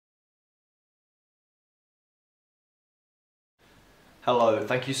Hello,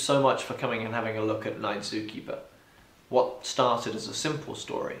 thank you so much for coming and having a look at Night Zookeeper. What started as a simple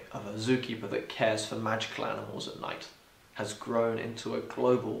story of a zookeeper that cares for magical animals at night has grown into a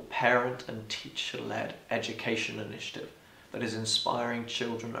global parent and teacher-led education initiative that is inspiring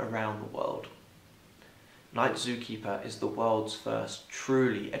children around the world. Night Zookeeper is the world's first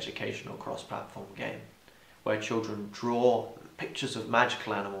truly educational cross-platform game where children draw pictures of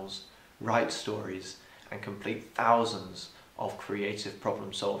magical animals, write stories, and complete thousands of creative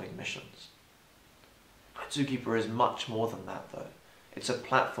problem-solving missions. Night Zookeeper is much more than that though. It's a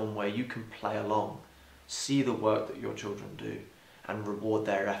platform where you can play along, see the work that your children do, and reward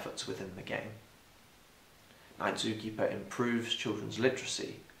their efforts within the game. Night Zookeeper improves children's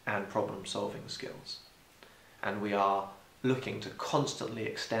literacy and problem-solving skills. And we are looking to constantly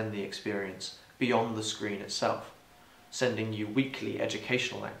extend the experience beyond the screen itself, sending you weekly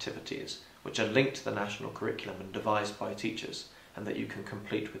educational activities which are linked to the national curriculum and devised by teachers, and that you can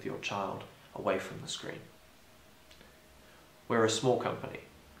complete with your child away from the screen. We're a small company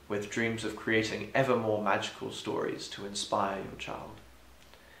with dreams of creating ever more magical stories to inspire your child.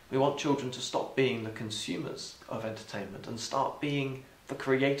 We want children to stop being the consumers of entertainment and start being the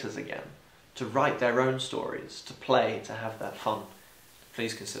creators again, to write their own stories, to play, to have that fun.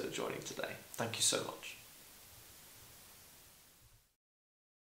 Please consider joining today. Thank you so much.